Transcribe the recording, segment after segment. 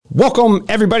Welcome,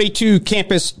 everybody, to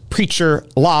Campus Preacher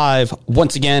Live,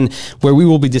 once again, where we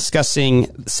will be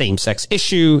discussing same-sex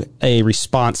issue, a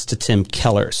response to Tim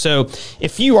Keller. So,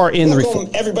 if you are in Welcome,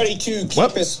 everybody, to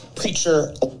Campus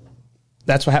Preacher.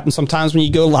 That's what happens sometimes when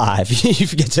you go live. you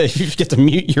forget to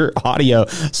mute your audio,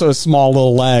 so a small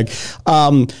little lag.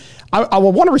 I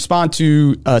will want to respond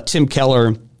to Tim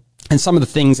Keller and some of the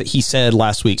things that he said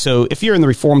last week. So if you're in the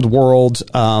Reformed world,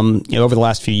 over the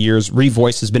last few years,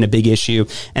 revoice has been a big issue.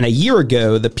 And a year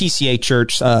ago, the PCA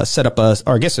Church set up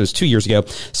or I guess it was 2 years ago,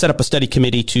 set up a study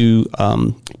committee to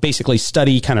basically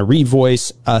study kind of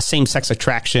revoice, same-sex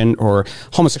attraction or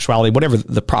homosexuality, whatever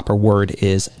the proper word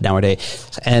is nowadays.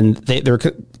 And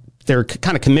they're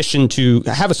kind of commissioned to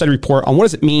have a study report on what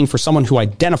does it mean for someone who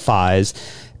identifies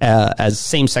as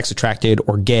same-sex attracted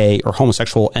or gay or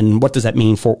homosexual, and what does that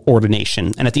mean for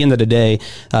ordination? And at the end of the day,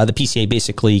 the PCA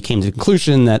basically came to the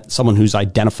conclusion that someone who's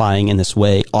identifying in this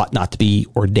way ought not to be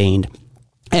ordained.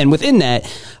 And within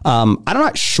that, I'm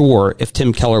not sure if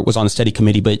Tim Keller was on the study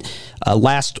committee, but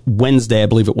last Wednesday, I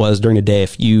believe it was, during the day,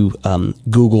 if you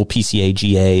Google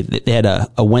PCAGA, they had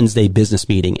a Wednesday business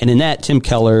meeting. And in that, Tim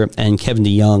Keller and Kevin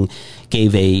DeYoung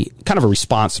gave a kind of a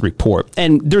response report.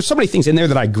 And there's so many things in there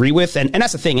that I agree with. And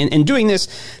that's the thing. In doing this,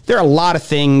 there are a lot of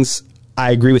things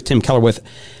I agree with Tim Keller with.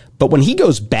 But when he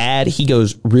goes bad, he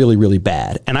goes really, really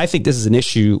bad. And I think this is an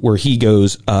issue where he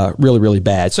goes really, really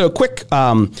bad. So a quick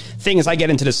thing as I get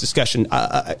into this discussion,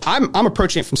 I'm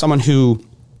approaching it from someone who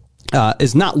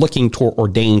is not looking to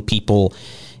ordain people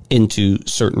into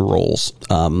certain roles,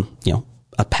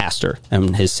 a pastor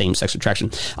and his same-sex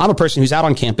attraction. I'm a person who's out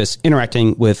on campus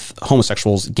interacting with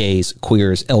homosexuals, gays,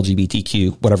 queers,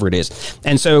 LGBTQ, whatever it is.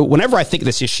 And so whenever I think of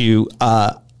this issue,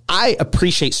 I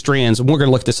appreciate strands, and we're going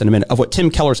to look at this in a minute, of what Tim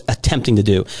Keller's attempting to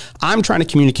do. I'm trying to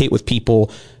communicate with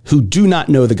people who do not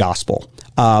know the gospel.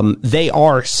 They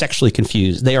are sexually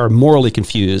confused. They are morally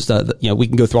confused. We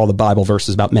can go through all the Bible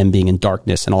verses about men being in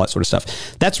darkness and all that sort of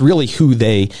stuff. That's really who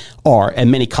they are.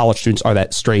 And many college students are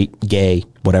that: straight, gay,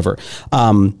 whatever.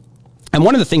 And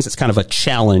one of the things that's kind of a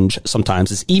challenge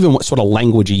sometimes is even what sort of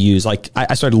language you use. Like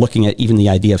I started looking at even the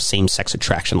idea of same-sex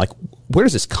attraction. Like, where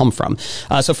does this come from?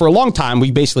 So for a long time,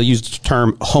 we basically used the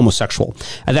term homosexual.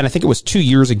 And then I think it was 2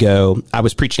 years ago, I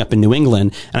was preaching up in New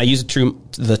England, and I used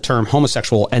the term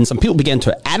homosexual. And some people began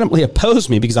to adamantly oppose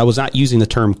me because I was not using the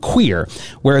term queer.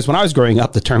 Whereas when I was growing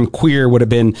up, the term queer would have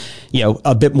been,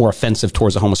 a bit more offensive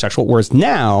towards a homosexual. Whereas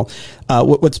now,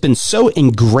 what's been so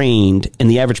ingrained in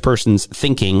the average person's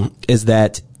thinking is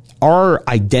that our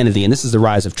identity, and this is the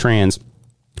rise of trans,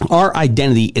 our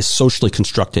identity is socially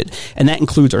constructed, and that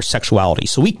includes our sexuality.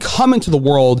 So we come into the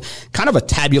world kind of a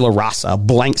tabula rasa, a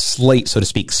blank slate, so to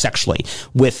speak, sexually,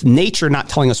 with nature not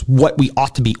telling us what we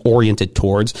ought to be oriented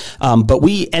towards. But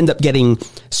we end up getting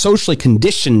socially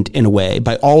conditioned in a way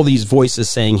by all these voices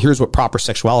saying, here's what proper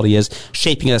sexuality is,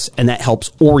 shaping us, and that helps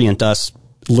orient us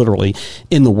literally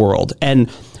in the world.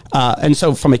 And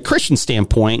so from a Christian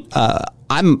standpoint,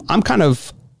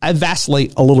 I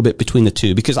vacillate a little bit between the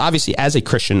two, because obviously as a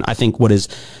Christian, I think what is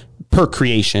per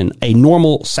creation a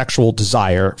normal sexual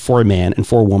desire for a man and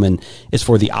for a woman is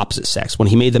for the opposite sex. When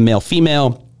he made them male,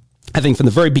 female, I think from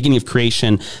the very beginning of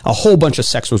creation, a whole bunch of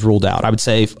sex was ruled out. I would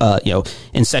say,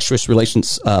 incestuous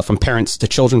relations from parents to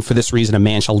children. For this reason, a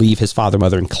man shall leave his father and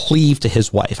mother and cleave to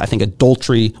his wife. I think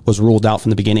adultery was ruled out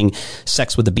from the beginning.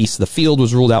 Sex with the beasts of the field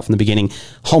was ruled out from the beginning.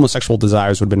 Homosexual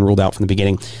desires would have been ruled out from the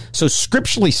beginning. So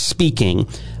scripturally speaking,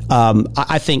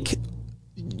 I think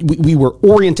we were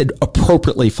oriented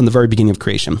appropriately from the very beginning of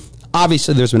creation.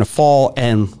 Obviously, there's been a fall,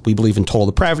 and we believe in total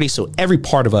depravity, so every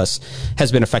part of us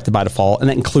has been affected by the fall, and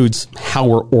that includes how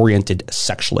we're oriented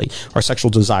sexually. Our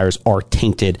sexual desires are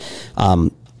tainted.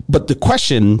 But the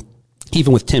question,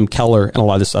 even with Tim Keller and a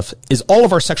lot of this stuff, is all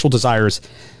of our sexual desires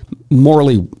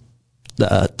morally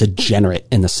degenerate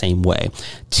in the same way?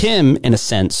 Tim, in a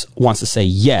sense, wants to say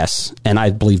yes, and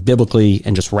I believe biblically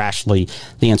and just rationally,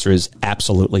 the answer is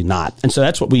absolutely not. And so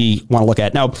that's what we want to look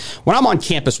at. Now, when I'm on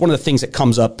campus, one of the things that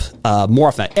comes up more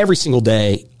often every single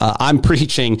day, I'm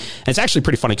preaching, and it's actually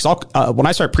pretty funny because when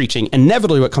I start preaching,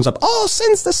 inevitably what comes up, all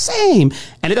sin's the same.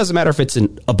 And it doesn't matter if it's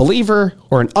a believer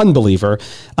or an unbeliever.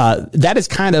 That is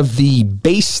kind of the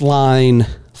baseline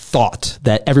thought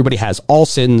that everybody has. All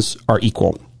sins are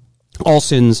equal. All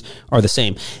sins are the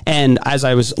same. And as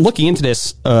I was looking into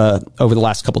this over the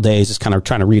last couple of days, just kind of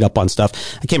trying to read up on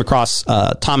stuff, I came across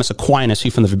Thomas Aquinas,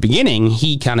 who from the beginning,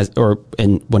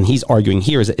 when he's arguing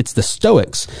here, is that it's the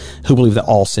Stoics who believe that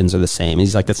all sins are the same. And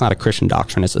he's like, that's not a Christian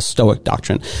doctrine. It's a Stoic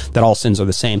doctrine that all sins are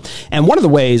the same. And one of the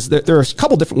ways, there are a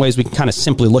couple different ways we can kind of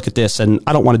simply look at this, and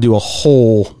I don't want to do a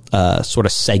whole sort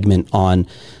of segment on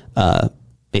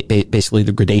basically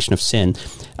the gradation of sin.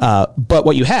 But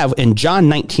what you have in John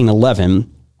 19:11,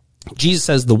 Jesus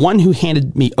says, the one who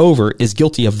handed me over is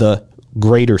guilty of the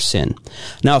greater sin.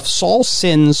 Now, if Saul's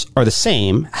sins are the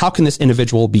same, how can this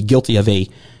individual be guilty of a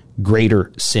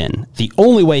greater sin? The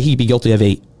only way he'd be guilty of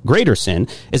a greater sin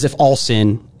is if all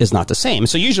sin is not the same.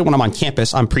 So usually when I'm on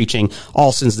campus, I'm preaching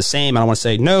all sin's the same. And I want to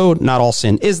say, no, not all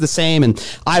sin is the same. And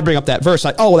I bring up that verse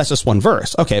like, oh, well, that's just one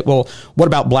verse. Okay, well, what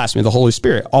about blasphemy of the Holy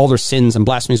Spirit? All their sins and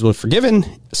blasphemies were forgiven,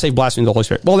 save blasphemy of the Holy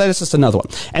Spirit. Well, that is just another one.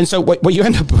 And so what you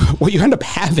end up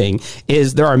having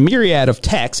is there are a myriad of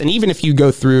texts. And even if you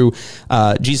go through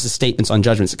Jesus' statements on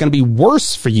judgments, it's going to be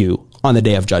worse for you on the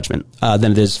day of judgment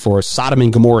than it is for Sodom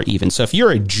and Gomorrah even. So if you're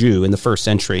a Jew in the first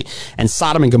century and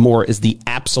Sodom and Gomorrah is the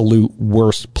absolute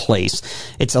worst place,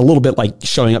 it's a little bit like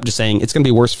showing up just saying it's going to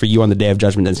be worse for you on the day of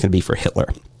judgment than it's going to be for Hitler.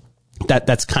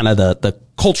 That's kind of the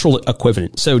cultural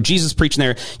equivalent. So Jesus preaching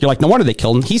there, you're like, no wonder they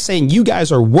killed him. He's saying you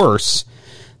guys are worse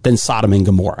than Sodom and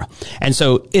Gomorrah. And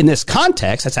so in this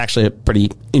context, that's actually a pretty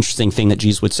interesting thing that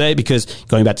Jesus would say, because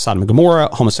going back to Sodom and Gomorrah,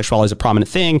 homosexuality is a prominent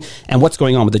thing. And what's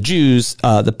going on with the Jews,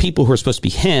 the people who are supposed to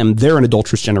be him, they're an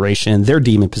adulterous generation, they're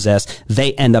demon possessed,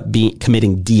 they end up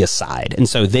committing deicide. And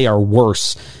so they are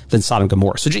worse than Sodom and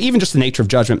Gomorrah. So even just the nature of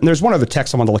judgment. And there's one other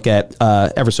text I want to look at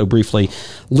ever so briefly.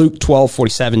 Luke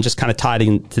 12:47, just kind of tied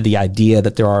into the idea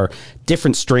that there are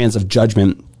different strands of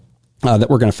judgment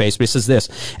that we're going to face. But it says this,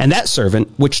 and that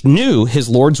servant, which knew his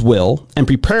Lord's will and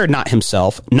prepared not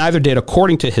himself, neither did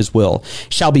according to his will,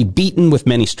 shall be beaten with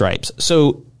many stripes.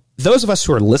 So those of us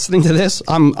who are listening to this,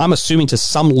 I'm assuming to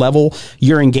some level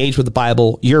you're engaged with the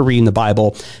Bible, you're reading the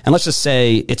Bible, and let's just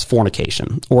say it's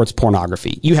fornication or it's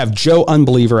pornography. You have Joe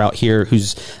Unbeliever out here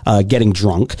who's getting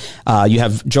drunk. You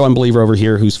have Joe Unbeliever over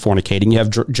here who's fornicating. You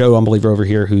have Joe Unbeliever over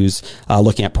here who's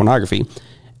looking at pornography.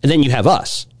 And then you have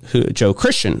us, Joe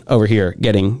Christian over here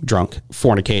getting drunk,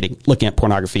 fornicating, looking at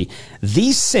pornography.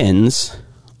 These sins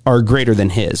are greater than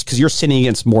his, because you're sinning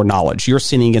against more knowledge. You're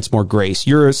sinning against more grace.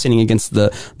 You're sinning against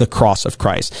the cross of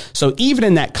Christ. So even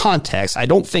in that context, I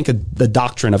don't think the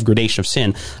doctrine of gradation of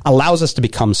sin allows us to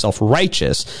become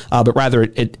self-righteous, but rather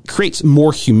it creates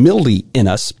more humility in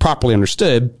us, properly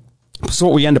understood. So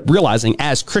what we end up realizing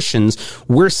as Christians,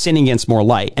 we're sinning against more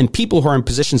light. And people who are in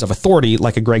positions of authority,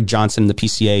 like a Greg Johnson, the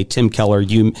PCA, Tim Keller,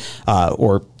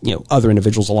 or other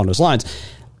individuals along those lines,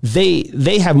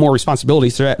 they have more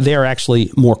responsibilities. So they are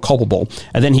actually more culpable.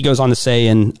 And then he goes on to say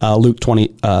in Luke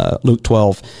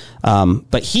 12,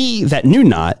 but he that knew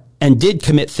not and did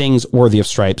commit things worthy of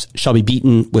stripes shall be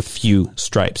beaten with few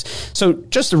stripes. So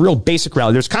just a real basic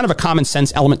reality. There's kind of a common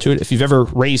sense element to it. If you've ever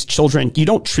raised children, you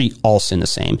don't treat all sin the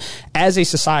same. As a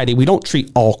society, we don't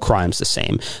treat all crimes the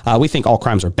same. We think all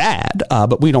crimes are bad,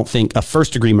 but we don't think a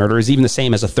first-degree murder is even the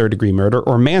same as a third-degree murder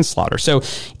or manslaughter. So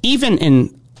even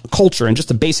in culture and just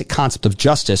the basic concept of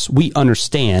justice, we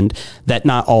understand that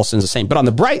not all sin is the same. But on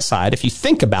the bright side, if you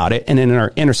think about it, and in our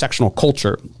intersectional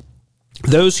culture,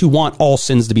 those who want all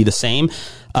sins to be the same,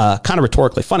 kind of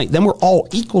rhetorically funny, then we're all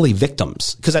equally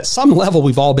victims, because at some level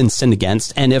we've all been sinned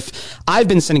against. And if I've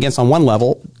been sinned against on one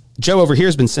level, Joe over here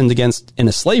has been sinned against in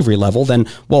a slavery level, then,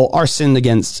 well, our sin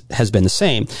against has been the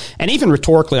same. And even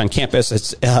rhetorically on campus,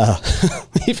 it's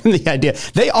even the idea,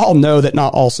 they all know that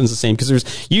not all sin's the same, because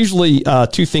there's usually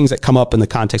two things that come up in the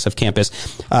context of campus,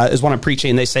 is when I'm preaching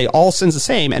and they say all sin's the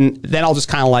same, and then I'll just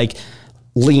kind of like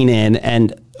lean in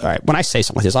and, all right, when I say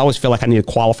something like this, I always feel like I need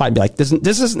to qualify and be like, this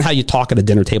isn't how you talk at a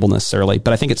dinner table necessarily,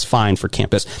 but I think it's fine for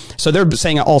campus. So they're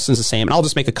saying all sin's the same, and I'll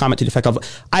just make a comment to the effect of,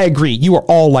 I agree, you are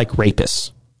all like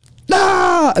rapists.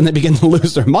 And they begin to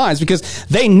lose their minds, because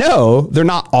they know they're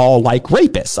not all like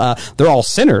rapists. They're all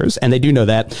sinners, and they do know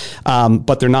that,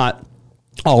 but they're not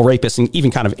all rapists. And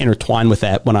even kind of intertwined with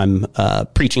that, when I'm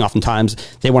preaching, oftentimes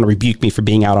they want to rebuke me for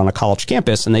being out on a college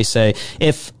campus, and they say,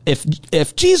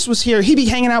 if Jesus was here, he'd be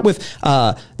hanging out with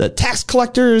the tax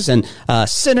collectors and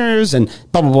sinners and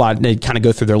blah blah blah. And they kind of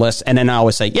go through their list, and then I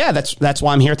always say, yeah, that's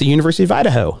why I'm here at the University of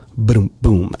Idaho. Boom,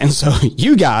 boom. And so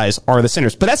you guys are the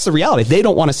sinners, but that's the reality. They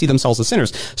don't want to see themselves as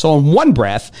sinners. So in one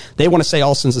breath, they want to say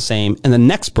all sin's the same, and the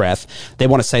next breath, they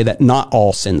want to say that not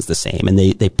all sin's the same, and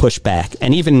they push back.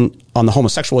 And even on the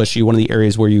homosexual issue, one of the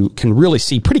areas where you can really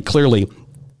see pretty clearly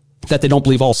that they don't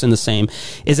believe all sin the same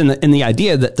is in the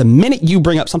idea that the minute you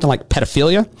bring up something like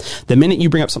pedophilia, the minute you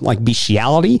bring up something like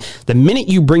bestiality, the minute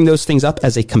you bring those things up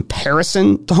as a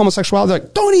comparison to homosexuality, they're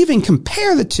like, don't even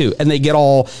compare the two. And they get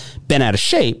all bent out of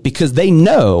shape, because they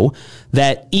know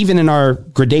that even in our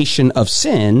gradation of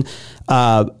sin,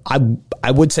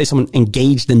 I would say someone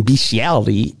engaged in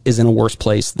bestiality is in a worse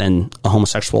place than a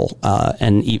homosexual,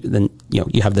 and then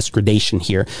you have this gradation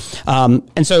here,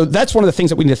 and so that's one of the things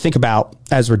that we need to think about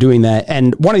as we're doing that.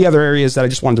 And one of the other areas that I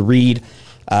just wanted to read,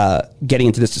 getting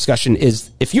into this discussion,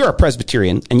 is if you're a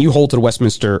Presbyterian and you hold to the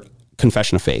Westminster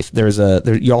Confession of Faith,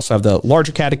 you also have the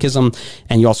larger catechism,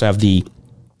 and you also have the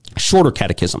shorter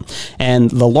catechism. And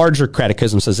the larger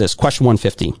catechism says this, question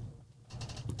 150.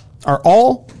 Are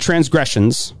all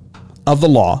transgressions of the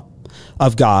law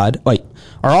of God,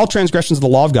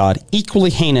 equally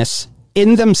heinous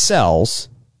in themselves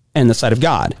and in the sight of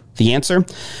God? The answer,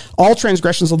 all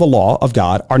transgressions of the law of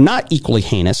God are not equally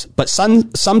heinous, but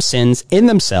some sins in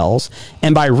themselves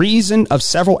and by reason of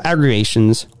several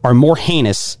aggravations are more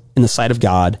heinous in the sight of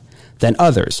God than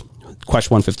others.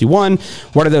 Question 151,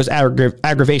 what are those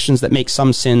aggravations that make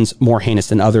some sins more heinous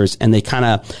than others? And they kind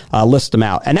of list them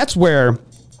out. And that's where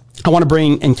I want to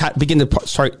bring and begin to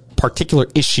start particular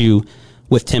issue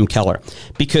with Tim Keller,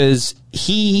 because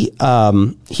he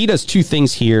does two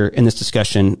things here in this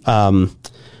discussion.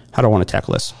 How do I want to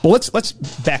tackle this? Well, let's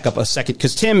back up a second,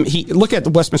 because Tim, look at the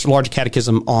Westminster Larger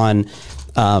Catechism on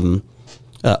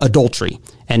adultery,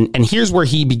 and here's where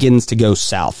he begins to go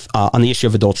south on the issue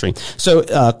of adultery. So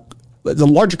the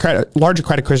larger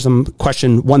catechism,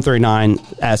 question 139,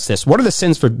 asks this: what are the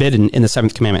sins forbidden in the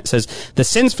seventh commandment? It says, the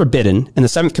sins forbidden in the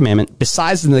seventh commandment,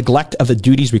 besides the neglect of the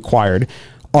duties required,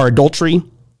 are adultery,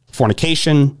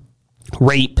 fornication,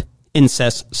 rape,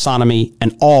 incest, sodomy,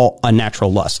 and all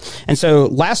unnatural lust. And so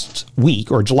last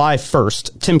week, or July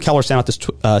 1st, Tim Keller sent out this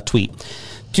tweet.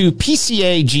 To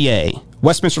PCAGA,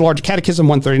 Westminster Larger Catechism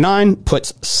 139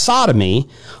 puts sodomy,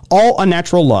 all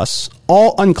unnatural lusts,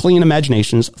 all unclean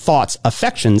imaginations, thoughts,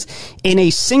 affections, in a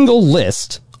single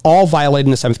list, all violating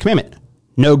the seventh commandment.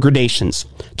 No gradations.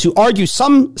 To argue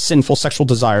some sinful sexual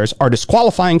desires are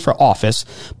disqualifying for office,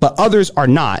 but others are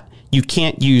not, you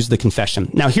can't use the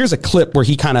confession. Now, here's a clip where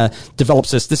he kind of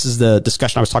develops this. This is the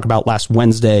discussion I was talking about last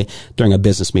Wednesday during a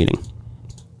business meeting.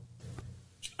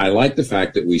 I like the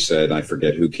fact that we said, I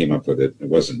forget who came up with it, it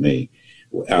wasn't me,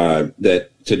 that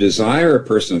to desire a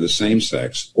person of the same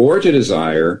sex, or to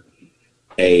desire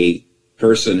a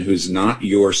person who's not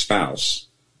your spouse,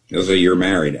 let's say you're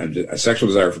married, a sexual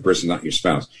desire for a person not your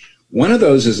spouse, one of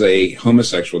those is a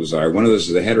homosexual desire, one of those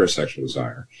is a heterosexual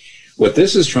desire. What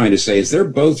this is trying to say is they're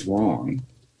both wrong,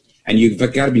 and you've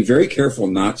got to be very careful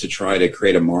not to try to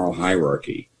create a moral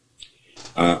hierarchy.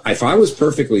 If I was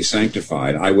perfectly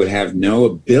sanctified, I would have no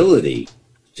ability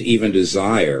to even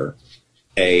desire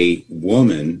a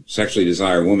woman, sexually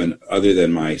desire a woman other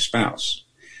than my spouse.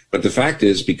 But the fact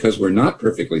is, because we're not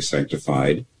perfectly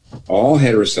sanctified, all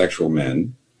heterosexual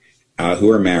men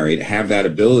who are married have that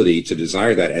ability to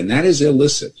desire that, and that is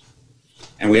illicit.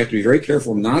 And we have to be very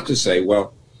careful not to say,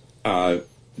 well, to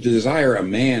desire a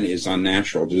man is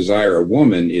unnatural, to desire a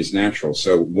woman is natural.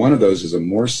 So one of those is a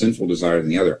more sinful desire than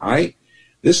the other.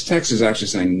 This text is actually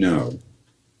saying no,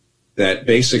 that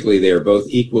basically they are both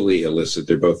equally illicit,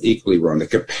 they're both equally wrong. The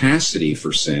capacity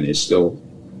for sin is still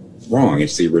wrong.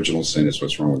 It's the original sin is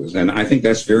what's wrong with this. And I think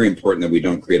that's very important, that we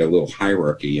don't create a little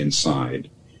hierarchy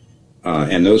inside.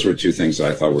 And those were two things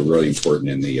that I thought were really important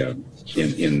in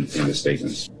the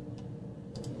statements.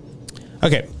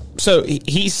 Okay. So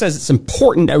he says it's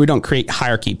important that we don't create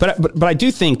hierarchy, but I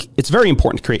do think it's very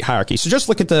important to create hierarchy. So just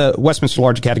look at the Westminster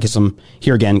Larger Catechism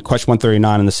here again, question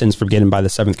 139, and the sins forbidden by the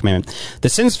seventh commandment. The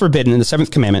sins forbidden in the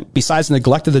seventh commandment, besides the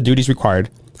neglect of the duties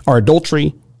required, are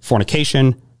adultery,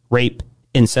 fornication, rape,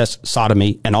 incest,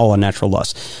 sodomy, and all unnatural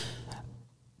lusts.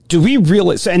 Do we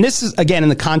really? And this is again in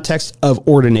the context of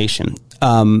ordination.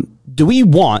 Do we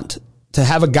want to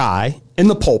have a guy in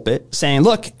the pulpit saying,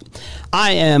 look,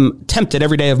 I am tempted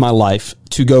every day of my life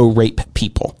to go rape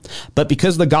people, but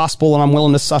because of the gospel and I'm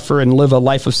willing to suffer and live a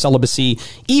life of celibacy,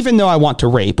 even though I want to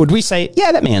rape, would we say,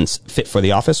 yeah, that man's fit for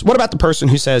the office? What about the person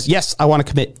who says, yes, I want to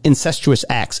commit incestuous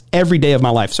acts every day of my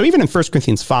life? So even in 1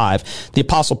 Corinthians 5, the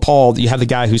Apostle Paul, you have the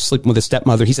guy who's sleeping with his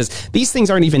stepmother. He says, these things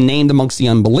aren't even named amongst the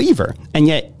unbeliever. And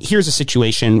yet here's a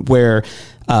situation where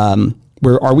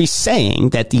are we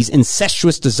saying that these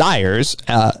incestuous desires,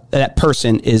 that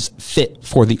person is fit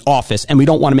for the office, and we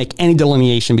don't want to make any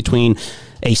delineation between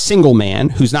a single man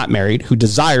who's not married, who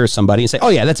desires somebody, and say, oh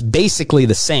yeah, that's basically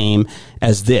the same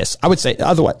as this? I would say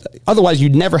otherwise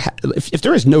you'd never have, if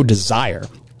there is no desire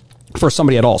for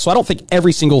somebody at all. So I don't think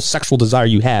every single sexual desire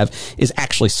you have is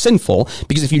actually sinful,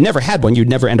 because if you never had one, you'd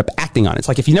never end up acting on it. It's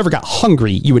like if you never got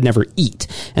hungry, you would never eat.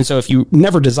 And so if you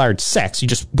never desired sex, you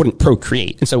just wouldn't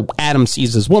procreate. And so Adam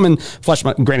sees this woman,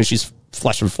 granted she's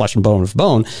flesh of flesh and bone of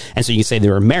bone. And so you can say they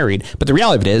were married. But the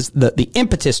reality of it is that the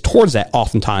impetus towards that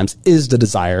oftentimes is the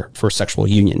desire for sexual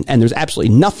union. And there's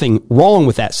absolutely nothing wrong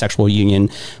with that sexual union,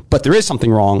 but there is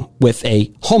something wrong with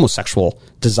a homosexual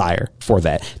desire for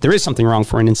that. There is something wrong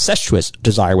for an incestuous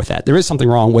desire with that. There is something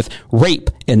wrong with rape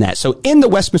in that. So in the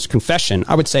Westminster Confession,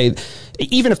 I would say,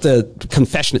 even if the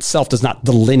confession itself does not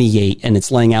delineate and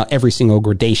it's laying out every single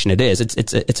gradation it is,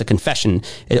 it's a confession,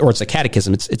 or it's a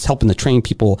catechism. It's helping to train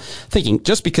people thinking.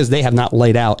 Just because they have not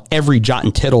laid out every jot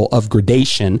and tittle of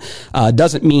gradation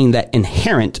doesn't mean that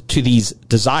inherent to these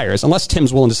desires, unless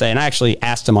Tim's willing to say, and I actually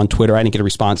asked him on Twitter, I didn't get a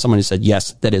response. Someone who said,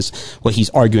 yes, that is what he's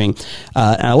arguing.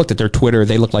 And I looked at their Twitter.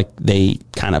 They look like they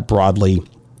kind of broadly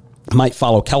might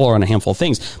follow Keller on a handful of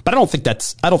things, but I don't think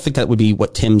that would be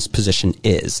what Tim's position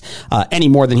is, any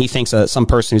more than he thinks some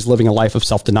person who's living a life of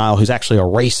self-denial, who's actually a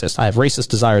racist. I have racist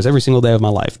desires every single day of my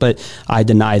life, but I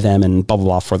deny them and blah, blah,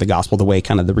 blah for the gospel, the way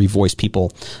kind of the revoiced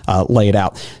people lay it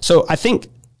out. So I think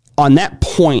on that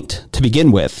point to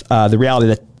begin with, the reality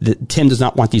that Tim does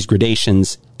not want these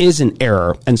gradations is an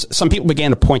error. And some people began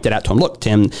to point that out to him. Look,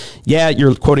 Tim, yeah,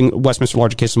 you're quoting Westminster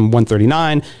Larger Catechism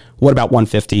 139. What about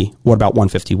 150? What about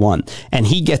 151? And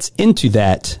he gets into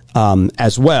that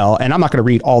as well. And I'm not going to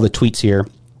read all the tweets here.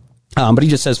 But he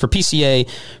just says, for PCA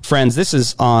friends, this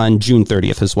is on June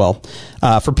 30th as well.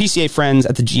 For PCA friends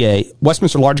at the GA,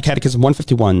 Westminster Larger Catechism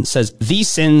 151 says these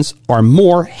sins are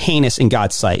more heinous in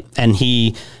God's sight. And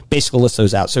he basically lists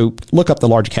those out. So look up the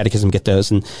Larger Catechism, get those.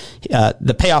 And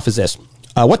the payoff is this.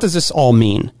 What does this all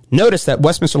mean? Notice that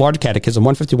Westminster Larger Catechism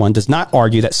 151 does not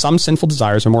argue that some sinful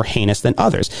desires are more heinous than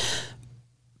others.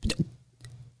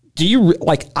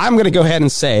 I'm going to go ahead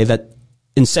and say that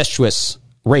incestuous,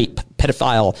 rape,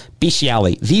 pedophile,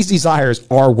 bestiality, these desires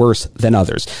are worse than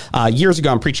others. Years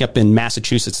ago, I'm preaching up in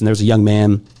Massachusetts, and there's a young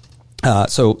man.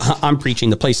 So I'm preaching.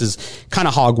 The place is kind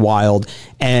of hog wild,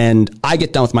 and I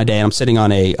get done with my day, and I'm sitting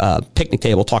on a picnic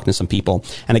table talking to some people,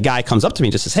 and a guy comes up to me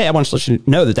and just says, "Hey, I want to let you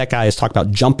know that guy is talking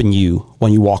about jumping you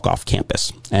when you walk off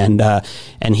campus." And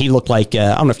he looked like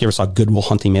I don't know if you ever saw Good Will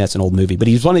Hunting. Man, that's an old movie, but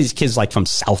he was one of these kids like from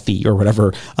Southie or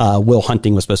whatever Will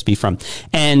Hunting was supposed to be from.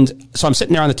 And so I'm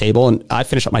sitting there on the table, and I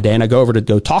finish up my day, and I go over to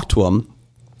go talk to him.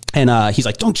 And he's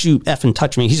like, "Don't you effing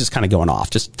touch me." He's just kind of going off,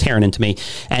 just tearing into me.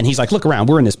 And he's like, "Look around.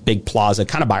 We're in this big plaza,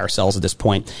 kind of by ourselves at this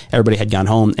point. Everybody had gone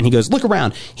home." And he goes, "Look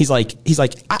around." He's like,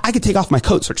 I could take off my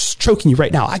coat, start choking you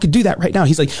right now. I could do that right now.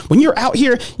 He's like, "When you're out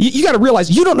here, you got to realize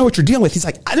you don't know what you're dealing with." He's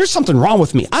like, "There's something wrong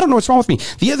with me. I don't know what's wrong with me.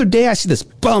 The other day I see this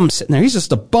bum sitting there. He's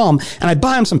just a bum. And I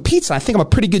buy him some pizza. I think I'm a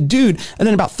pretty good dude. And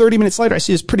then about 30 minutes later, I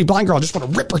see this pretty blind girl. I just want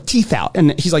to rip her teeth out."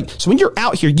 And he's like, "So when you're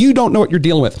out here, you don't know what you're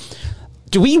dealing with."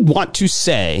 Do we want to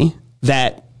say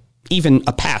that even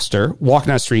a pastor walking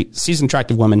down the street sees an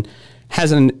attractive woman,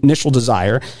 has an initial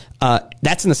desire,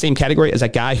 that's in the same category as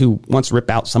that guy who wants to rip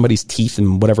out somebody's teeth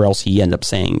and whatever else he ended up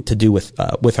saying to do with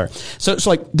her? So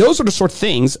like those are the sort of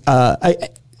things.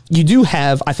 You do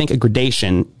have, I think, a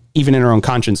gradation even in our own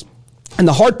conscience. And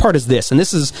the hard part is this, and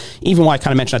this is even why I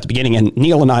kind of mentioned at the beginning, and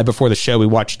Neil and I, before the show, we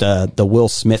watched the Will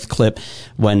Smith clip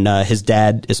when his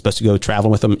dad is supposed to go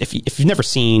traveling with him. If you've never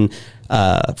seen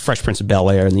Fresh Prince of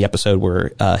Bel-Air in the episode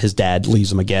where his dad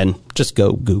leaves him again, just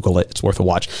go Google it. It's worth a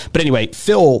watch. But anyway,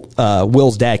 Phil,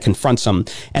 Will's dad, confronts him,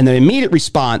 and the immediate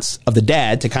response of the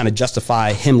dad to kind of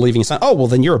justify him leaving his son, "Oh, well,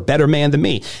 then you're a better man than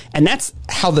me." And that's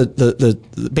how the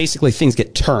basically things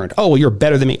get turned. "Oh, well, you're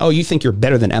better than me. Oh, you think you're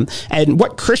better than them." And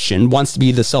what Christian wants to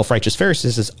be the self-righteous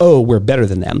Pharisee says, "Oh, we're better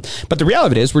than them." But the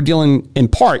reality of it is we're dealing in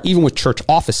part even with church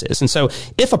offices. And so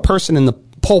if a person in the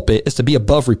pulpit is to be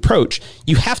above reproach,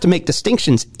 you have to make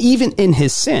distinctions even in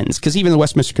his sins. Because even the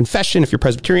Westminster Confession, if you're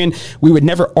Presbyterian, we would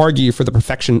never argue for the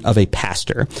perfection of a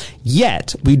pastor.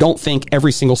 Yet, we don't think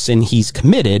every single sin he's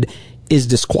committed is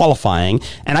disqualifying.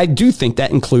 And I do think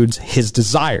that includes his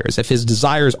desires. If his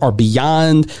desires are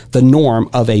beyond the norm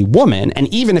of a woman, and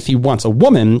even if he wants a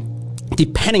woman,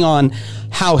 depending on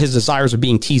how his desires are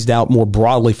being teased out more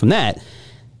broadly from that,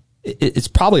 it's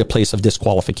probably a place of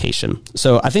disqualification.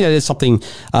 So I think that is something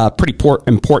pretty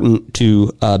important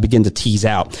to begin to tease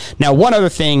out. Now, one other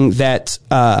thing that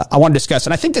I want to discuss,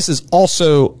 and I think this is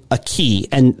also a key,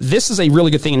 and this is a really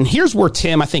good thing, and here's where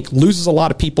Tim, I think, loses a lot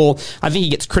of people. I think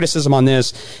he gets criticism on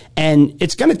this, and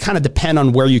it's going to kind of depend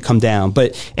on where you come down.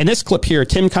 But in this clip here,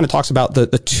 Tim kind of talks about the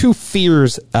two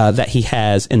fears that he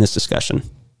has in this discussion.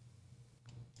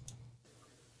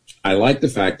 I like the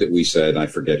fact that we said, I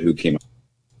forget who came up.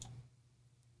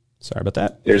 Sorry about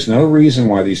that. There's no reason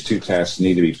why these two tasks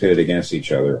need to be pitted against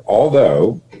each other,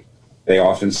 although they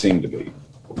often seem to be.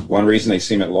 One reason they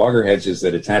seem at loggerheads is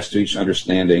that attached to each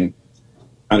undertaking,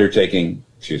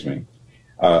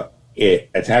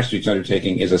 attached to each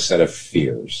undertaking is a set of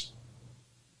fears.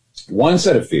 One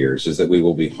set of fears is that we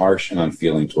will be harsh and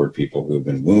unfeeling toward people who have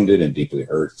been wounded and deeply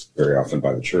hurt, very often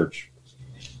by the church.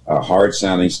 A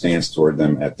hard-sounding stance toward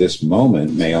them at this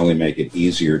moment may only make it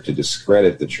easier to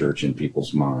discredit the church in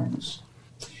people's minds.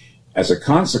 As a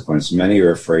consequence, many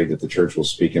are afraid that the church will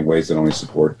speak in ways that only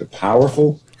support the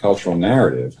powerful cultural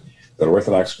narrative that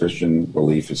Orthodox Christian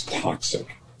belief is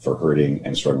toxic for hurting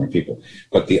and struggling people.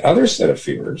 But the other set of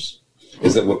fears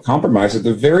is that we'll compromise at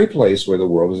the very place where the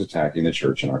world is attacking the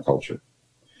church and our culture.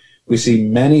 We see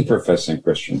many professing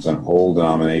Christians on whole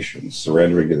denominations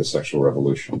surrendering to the sexual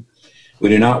revolution. We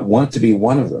do not want to be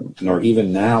one of them, nor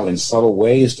even now in subtle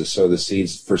ways to sow the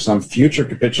seeds for some future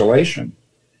capitulation.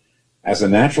 As a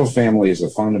natural family is a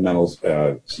fundamental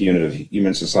unit of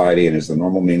human society and is the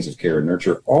normal means of care and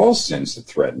nurture, all sins that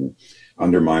threaten,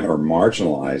 undermine, or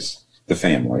marginalize the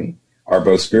family are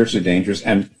both spiritually dangerous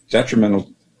and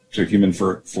detrimental to human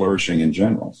flourishing in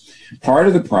general. Part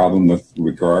of the problem with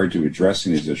regard to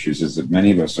addressing these issues is that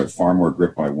many of us are far more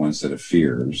gripped by one set of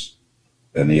fears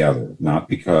than the other, not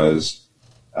because,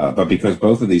 but because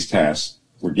both of these tasks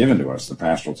were given to us, the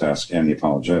pastoral task and the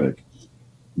apologetic.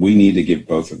 We need to give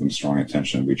both of them strong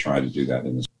attention. We try to do that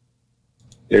in this.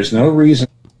 There's no reason.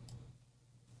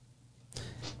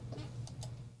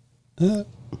 There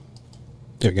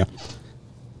we go.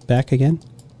 Back again.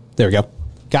 There we go.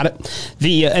 Got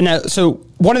it. So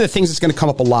one of the things that's going to come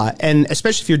up a lot, and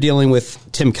especially if you're dealing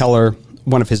with Tim Keller,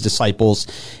 one of his disciples,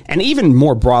 and even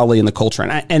more broadly in the culture,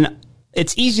 and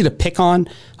it's easy to pick on,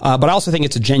 but I also think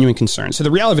it's a genuine concern. So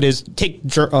the reality of it is, take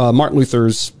Martin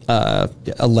Luther's,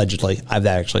 allegedly, I've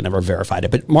actually never verified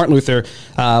it, but Martin Luther,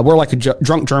 we're like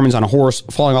drunk Germans on a horse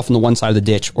falling off on the one side of the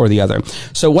ditch or the other.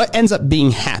 So what ends up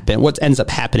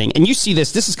happening, and you see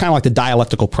this is kind of like the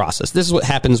dialectical process. This is what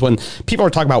happens when people are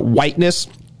talking about whiteness.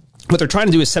 What they're trying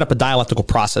to do is set up a dialectical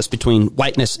process between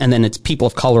whiteness and then it's people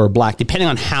of color or black, depending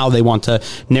on how they want to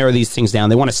narrow these things down.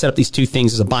 They want to set up these two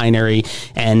things as a binary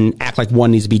and act like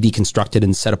one needs to be deconstructed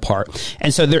and set apart.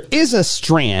 And so there is a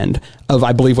strand of,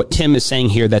 I believe, what Tim is saying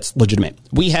here that's legitimate.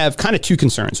 We have kind of two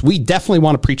concerns. We definitely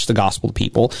want to preach the gospel to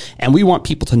people, and we want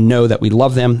people to know that we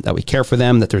love them, that we care for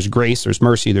them, that there's grace, there's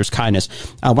mercy, there's kindness.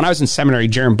 When I was in seminary,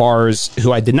 Jaron Bars,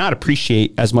 who I did not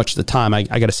appreciate as much at the time, I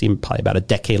got to see him probably about a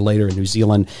decade later in New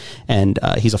Zealand, and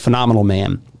he's a phenomenal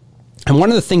man. And one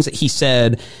of the things that he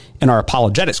said in our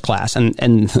apologetics class, and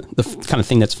the kind of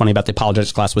thing that's funny about the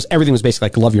apologetics class was everything was basically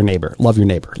like, love your neighbor, love your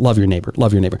neighbor, love your neighbor,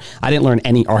 love your neighbor. I didn't learn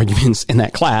any arguments in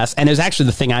that class, and it was actually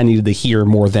the thing I needed to hear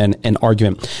more than an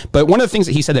argument. But one of the things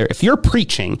that he said there, if you're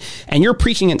preaching, and you're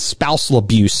preaching against spousal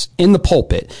abuse in the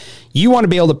pulpit, you want to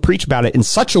be able to preach about it in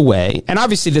such a way, and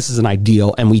obviously this is an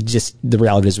ideal, and the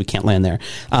reality is we can't land there.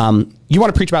 You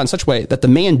want to preach about it in such a way that the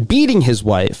man beating his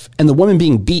wife and the woman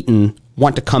being beaten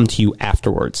want to come to you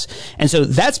afterwards. And so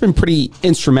that's been pretty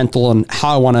instrumental in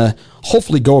how I want to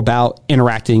hopefully go about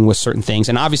interacting with certain things.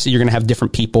 And obviously you're going to have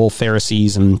different people,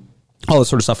 Pharisees and all this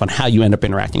sort of stuff on how you end up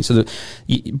interacting. So,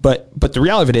 but the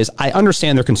reality of it is, I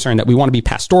understand their concern that we want to be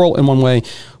pastoral in one way,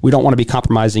 we don't want to be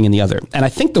compromising in the other. And I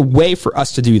think the way for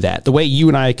us to do that, the way you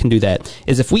and I can do that,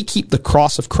 is if we keep the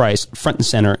cross of Christ front and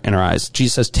center in our eyes.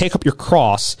 Jesus says, take up your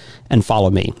cross and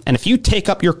follow me. And if you take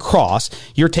up your cross,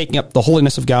 you're taking up the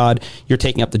holiness of God, you're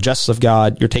taking up the justice of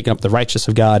God, you're taking up the righteousness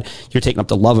of God, you're taking up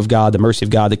the love of God, the mercy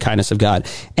of God, the kindness of God.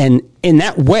 And in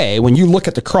that way, when you look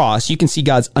at the cross, you can see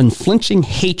God's unflinching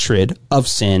hatred of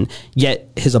sin, yet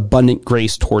his abundant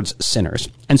grace towards sinners.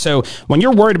 And so when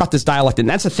you're worried about this dialect, and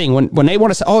that's the thing, when they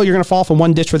want to say, oh, you're going to fall from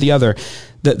one ditch or the other,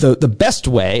 the best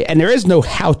way, and there is no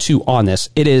how-to on this,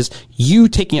 it is you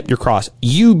taking up your cross,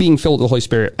 you being filled with the Holy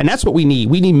Spirit. And that's what we need.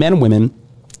 We need men and women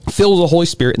filled with the Holy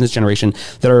Spirit in this generation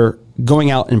that are going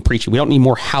out and preaching. We don't need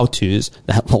more how-tos.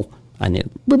 I need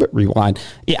to rewind.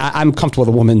 Yeah, I'm comfortable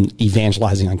with a woman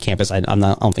evangelizing on campus. I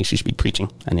don't think she should be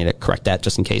preaching. I need to correct that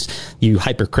just in case you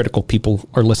hypercritical people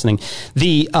are listening.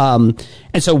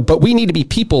 But we need to be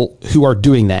people who are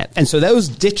doing that. And so those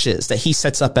ditches that he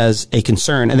sets up as a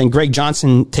concern, and then Greg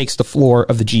Johnson takes the floor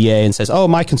of the GA and says, oh,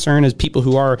 my concern is people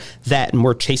who are that, and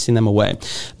we're chasing them away.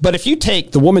 But if you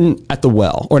take the woman at the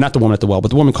well, or not the woman at the well,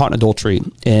 but the woman caught in adultery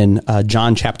in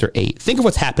John chapter 8, think of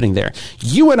what's happening there.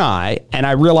 You and I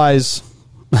realize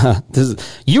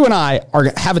you and I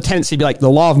have a tendency to be like, the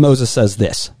law of Moses says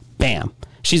this. Bam.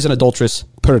 She's an adulteress.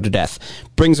 Put her to death.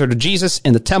 Brings her to Jesus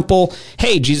in the temple.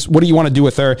 Hey, Jesus, what do you want to do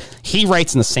with her? He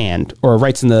writes in the sand, or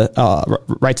writes in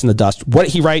the dust. What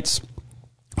he writes,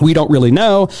 we don't really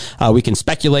know. We can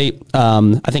speculate.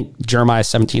 I think Jeremiah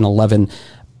 17:11.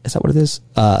 Is that what it is?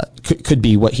 Could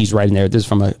be what he's writing there. This is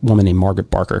from a woman named Margaret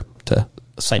Barker, to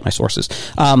cite my sources.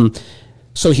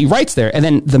 So he writes there, and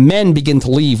then the men begin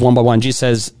to leave one by one. Jesus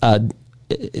says,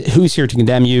 who's here to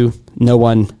condemn you? No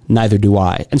one, neither do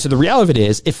I. And so the reality of it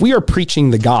is, if we are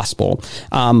preaching the gospel,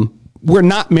 we're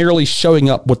not merely showing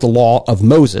up with the law of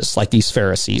Moses like these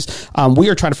Pharisees. We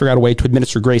are trying to figure out a way to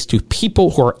administer grace to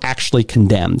people who are actually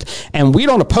condemned. And we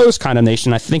don't oppose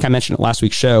condemnation. I think I mentioned it last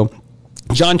week's show.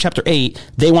 John chapter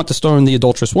 8, they want to stone the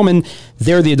adulterous woman.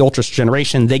 They're the adulterous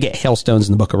generation. They get hailstones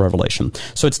in the book of Revelation.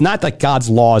 So it's not that God's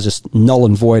law is just null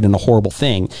and void and a horrible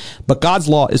thing, but God's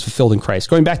law is fulfilled in Christ.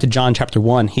 Going back to John chapter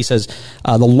 1, he says,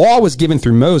 the law was given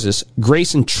through Moses,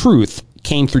 grace and truth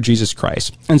came through Jesus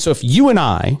Christ. And so if you and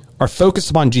I are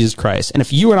focused upon Jesus Christ, and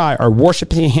if you and I are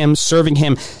worshiping him, serving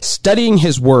him, studying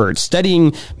his word,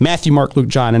 studying Matthew, Mark, Luke,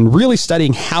 John, and really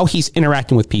studying how he's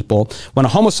interacting with people, when a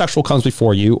homosexual comes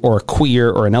before you, or a queer,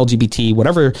 or an LGBT,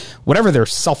 whatever their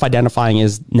self-identifying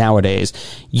is nowadays,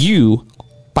 you,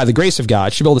 by the grace of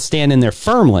God, should be able to stand in there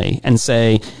firmly and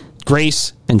say,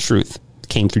 grace and truth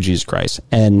came through Jesus Christ.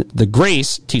 And the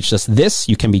grace teaches us this: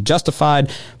 you can be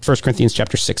justified. 1 Corinthians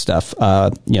chapter 6 stuff.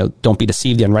 Don't be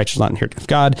deceived. The unrighteous is not inherit of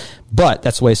God. But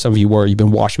that's the way some of you were. You've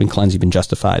been washed, you've been cleansed, you've been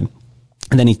justified.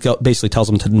 And then he basically tells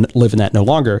them to live in that no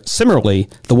longer. Similarly,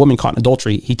 the woman caught in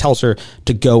adultery, he tells her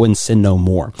to go and sin no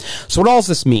more. So what all does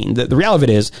this mean? The reality of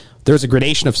it is, there's a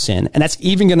gradation of sin, and that's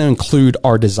even going to include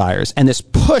our desires. And this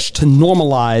push to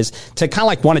normalize, to kind of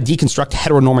like want to deconstruct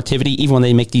heteronormativity, even when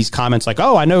they make these comments like,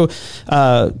 oh, I know,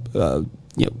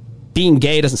 being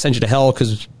gay doesn't send you to hell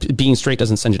because being straight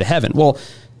doesn't send you to heaven. Well,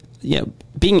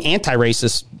 being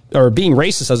anti-racist or being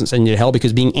racist doesn't send you to hell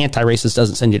because being anti-racist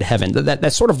doesn't send you to heaven.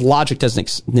 That sort of logic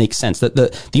doesn't make sense.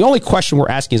 The only question we're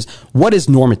asking is, what is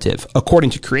normative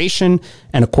according to creation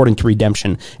and according to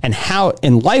redemption? And how,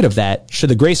 in light of that, should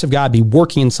the grace of God be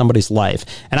working in somebody's life?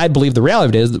 And I believe the reality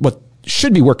of it is that what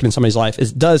should be working in somebody's life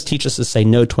does teach us to say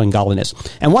no to ungodliness.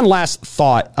 And one last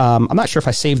thought. I'm not sure if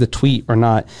I saved the tweet or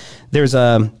not.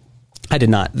 I did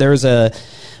not.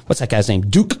 What's that guy's name?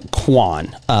 Duke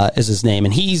Kwan is his name.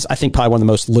 And he's, I think, probably one of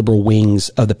the most liberal wings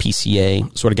of the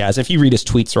PCA sort of guys. If you read his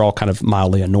tweets, they're all kind of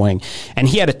mildly annoying. And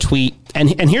he had a tweet. And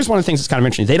here's one of the things that's kind of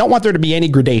interesting. They don't want there to be any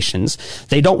gradations.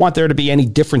 They don't want there to be any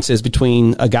differences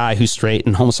between a guy who's straight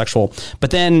and homosexual.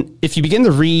 But then if you begin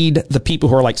to read the people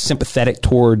who are like sympathetic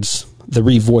towards the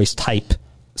revoice type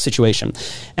situation,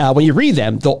 when you read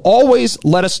them, they'll always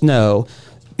let us know,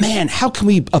 man, how can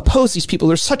we oppose these people?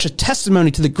 There's such a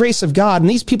testimony to the grace of God, and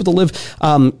these people to live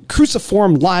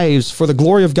cruciform lives for the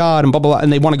glory of God, and blah, blah, blah.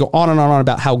 And they want to go on and on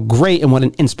about how great and what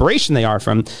an inspiration they are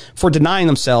for denying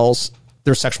themselves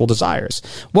their sexual desires.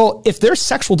 Well, if their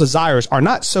sexual desires are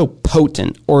not so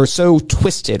potent or so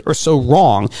twisted or so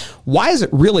wrong, why is it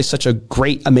really such a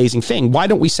great, amazing thing? Why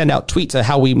don't we send out tweets of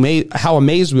how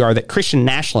amazed we are that Christian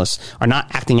nationalists are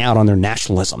not acting out on their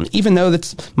nationalism, even though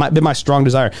that's been my strong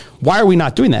desire? Why are we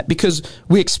not doing that? Because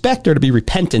we expect there to be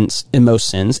repentance in most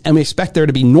sins, and we expect there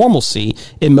to be normalcy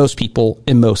in most people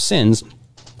in most sins.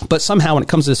 But somehow when it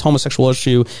comes to this homosexual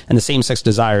issue and the same-sex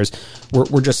desires,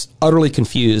 we're just utterly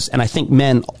confused. And I think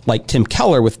men like Tim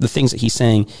Keller, with the things that he's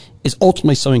saying, is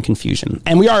ultimately sowing confusion.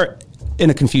 And we are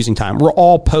in a confusing time. We're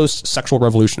all post-sexual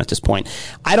revolution at this point.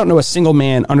 I don't know a single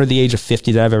man under the age of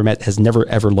 50 that I've ever met has never,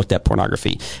 ever looked at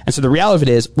pornography. And so the reality of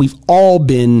it is, we've all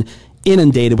been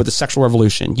inundated with the sexual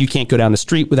revolution. You can't go down the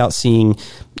street without seeing,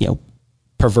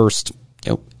 perverse,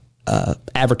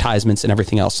 advertisements and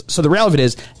everything else. So the reality of it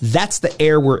is, that's the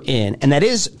air we're in, and that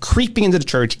is creeping into the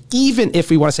church. Even if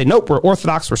we want to say, nope, we're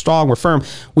orthodox, we're strong, we're firm,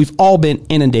 we've all been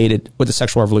inundated with the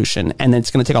sexual revolution, and it's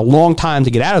going to take a long time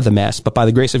to get out of the mess, but by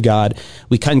the grace of God,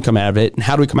 we can come out of it. And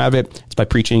how do we come out of it? It's by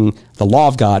preaching the law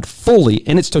of God fully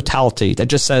in its totality, that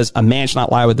just says a man shall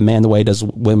not lie with a man the way he does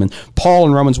women. Paul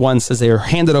in Romans 1 says they are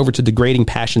handed over to degrading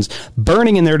passions,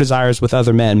 burning in their desires with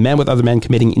other men with other men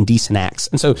committing indecent acts.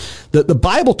 And so the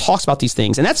Bible talks about these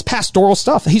things, and that's pastoral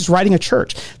stuff. He's writing a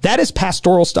church. That is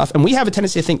pastoral stuff, and we have a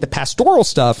tendency to think that pastoral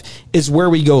stuff is where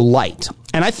we go light.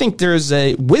 And I think there's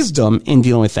a wisdom in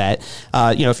dealing with that.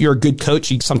 If you're a good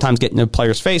coach, you sometimes get in a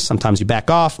player's face, sometimes you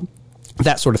back off,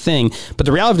 that sort of thing. But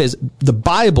the reality is, the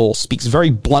Bible speaks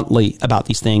very bluntly about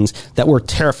these things that we're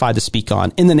terrified to speak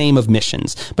on in the name of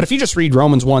missions. But if you just read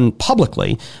Romans 1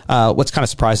 publicly, what's kind of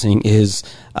surprising is,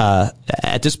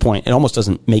 at this point, it almost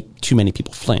doesn't make too many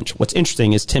people flinch. What's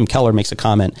interesting is Tim Keller makes a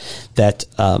comment that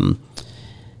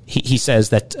he says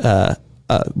that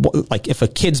like if a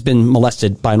kid's been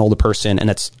molested by an older person and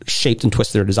that's shaped and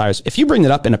twisted their desires, if you bring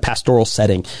that up in a pastoral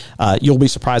setting, you'll be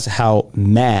surprised at how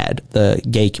mad the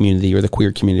gay community or the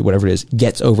queer community, whatever it is,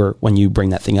 gets over when you bring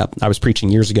that thing up. I was preaching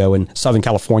years ago in Southern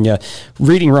California,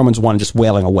 reading Romans 1 and just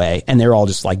wailing away, and they're all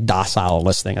just like docile and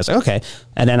listening. I was like, okay.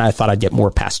 And then I thought I'd get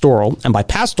more pastoral. And by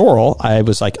pastoral, I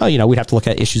was like, oh, we'd have to look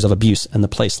at issues of abuse, and the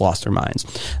place lost their minds.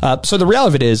 So the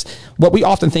reality of it is, what we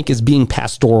often think is being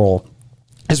pastoral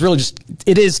is really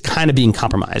it is kind of being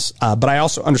compromised. But I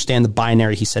also understand the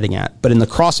binary he's setting at. But in the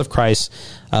cross of Christ,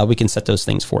 we can set those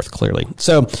things forth clearly.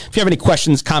 So if you have any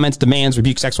questions, comments, demands,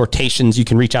 rebukes, exhortations, you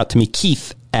can reach out to me,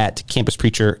 Keith at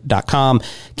campuspreacher.com,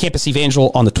 Campus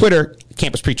Evangel on the Twitter,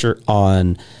 Campus Preacher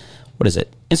on,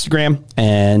 Instagram,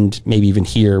 and maybe even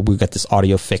here, we've got this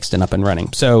audio fixed and up and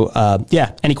running. So,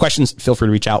 any questions, feel free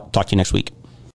to reach out. Talk to you next week.